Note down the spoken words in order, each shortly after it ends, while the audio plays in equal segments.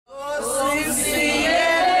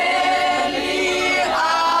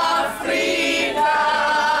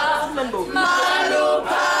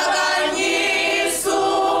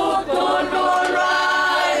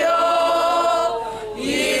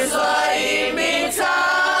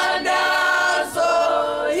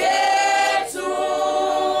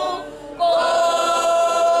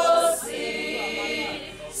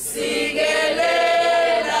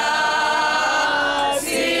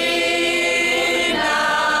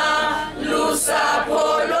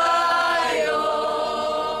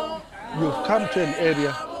come to an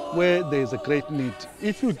area where there is a great need.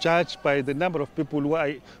 If you judge by the number of people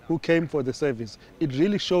who came for the service, it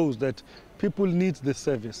really shows that people need this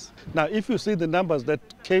service. Now, if you see the numbers that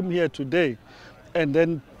came here today, and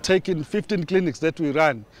then take in 15 clinics that we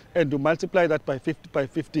run, and to multiply that by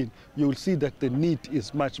 15, you will see that the need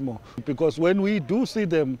is much more. Because when we do see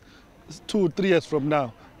them 2 or 3 years from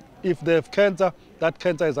now, if they have cancer, that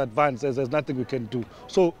cancer is advanced, there's nothing we can do.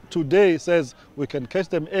 So today says we can catch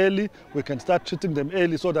them early, we can start treating them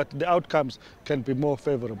early so that the outcomes can be more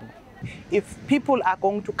favorable. If people are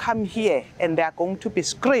going to come here and they are going to be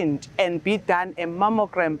screened and be done a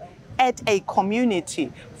mammogram at a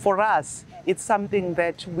community, for us, it's something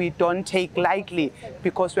that we don't take lightly,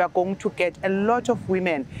 because we are going to get a lot of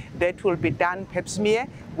women that will be done pap smear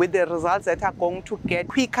with the results that are going to get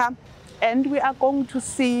quicker. And we are going to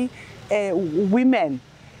see women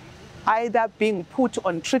either being put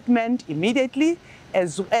on treatment immediately,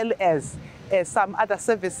 as well as some other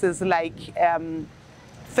services like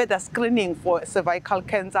further screening for cervical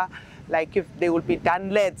cancer, like if they will be done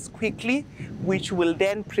LEDs quickly, which will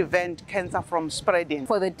then prevent cancer from spreading.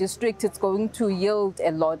 For the district, it's going to yield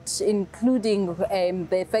a lot, including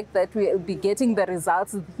the fact that we will be getting the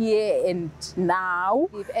results here and now.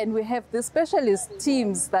 And we have the specialist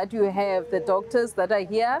teams that you have, the doctors that are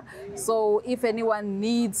here. So if anyone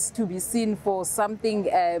needs to be seen for something,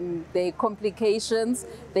 the complications,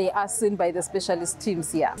 they are seen by the specialist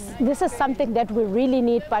teams here. This is something that we really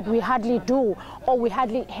need, but we hardly do, or we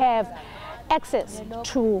hardly have access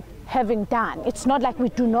to having done. It's not like we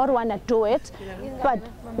do not want to do it, but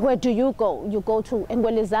where do you go? You go to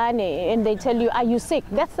Ngwelezane and they tell you, are you sick?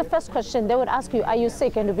 That's the first question. They would ask you, are you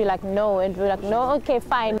sick? And you'll be like, no. And you'll be like, no, okay,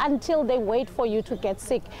 fine. Until they wait for you to get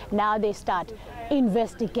sick. Now they start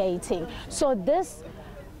investigating. So this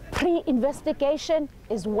pre-investigation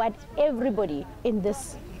is what everybody in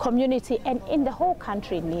this community and in the whole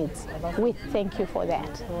country needs. We thank you for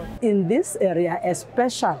that. In this area,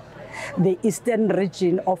 especially the eastern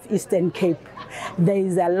region of Eastern Cape, there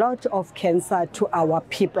is a lot of cancer to our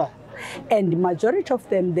people, and the majority of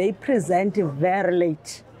them, they present very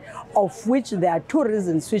late, of which there are 2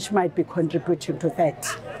 reasons which might be contributing to that.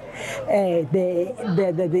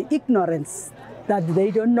 The ignorance that they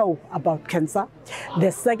don't know about cancer. The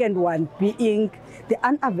second one being the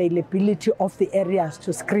unavailability of the areas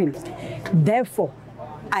to screen. Therefore,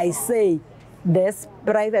 I say this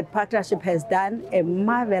private partnership has done a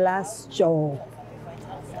marvelous job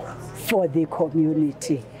for the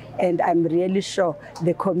community. And I'm really sure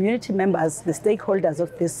the community members, the stakeholders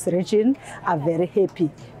of this region, are very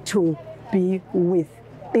happy to be with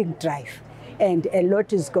PinkDrive. And a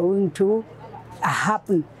lot is going to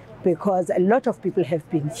happen, because a lot of people have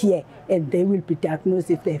been here and they will be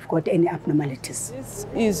diagnosed if they've got any abnormalities. This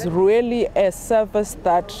is really a service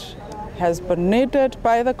that has been needed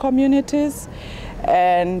by the communities,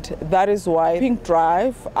 and that is why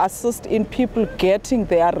PinkDrive assists in people getting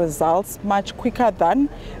their results much quicker than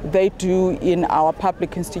they do in our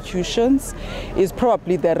public institutions. Is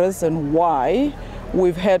probably the reason why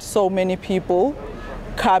we've had so many people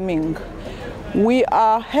coming. We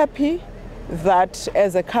are happy that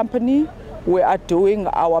as a company we are doing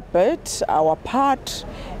our bit, our part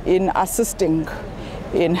in assisting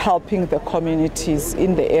in helping the communities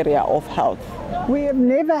in the area of health. We have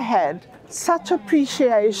never had such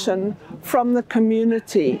appreciation from the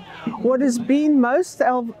community. What has been most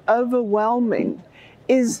overwhelming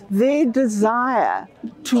is their desire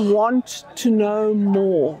to want to know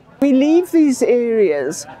more. We leave these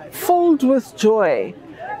areas filled with joy,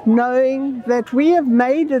 knowing that we have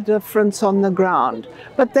made a difference on the ground,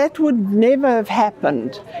 but that would never have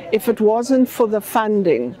happened if it wasn't for the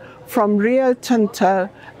funding from Rio Tinto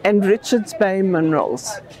and Richards Bay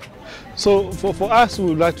Minerals. So for us, we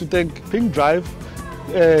would like to thank PinkDrive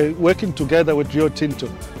working together with Rio Tinto,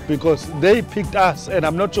 because they picked us, and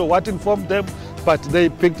I'm not sure what informed them, but they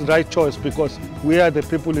picked the right choice, because we are the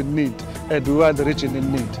people in need and we are the region in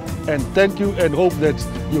need. And thank you, and hope that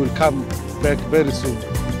you will come back very soon.